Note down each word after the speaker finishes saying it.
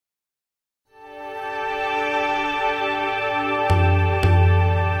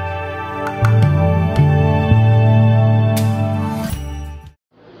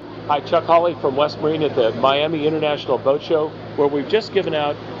Hi, Chuck Hawley from West Marine at the Miami International Boat Show, where we've just given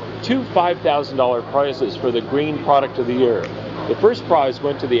out two $5,000 prizes for the Green Product of the Year. The first prize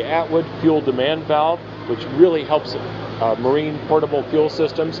went to the Attwood Fuel Demand Valve, which really helps marine portable fuel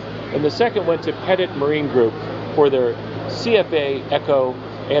systems, and the second went to Pettit Marine Group for their CFA Eco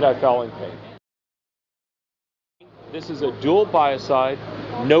anti-fouling paint. This is a dual biocide,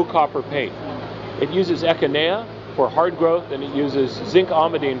 no copper paint. It uses echinacea for hard growth, and it uses zinc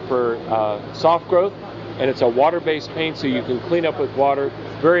amidine for soft growth, and it's a water-based paint, so you can clean up with water,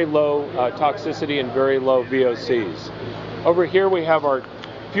 very low toxicity and very low VOCs. Over here we have our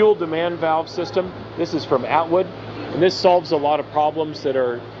fuel demand valve system. This is from Attwood, and this solves a lot of problems that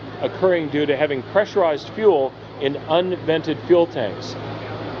are occurring due to having pressurized fuel in unvented fuel tanks.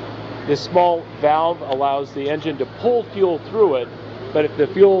 This small valve allows the engine to pull fuel through it, but if the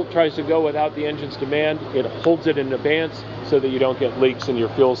fuel tries to go without the engine's demand, it holds it in abeyance so that you don't get leaks in your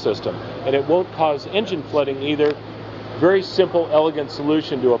fuel system. And it won't cause engine flooding either. Very simple, elegant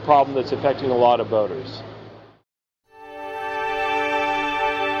solution to a problem that's affecting a lot of boaters.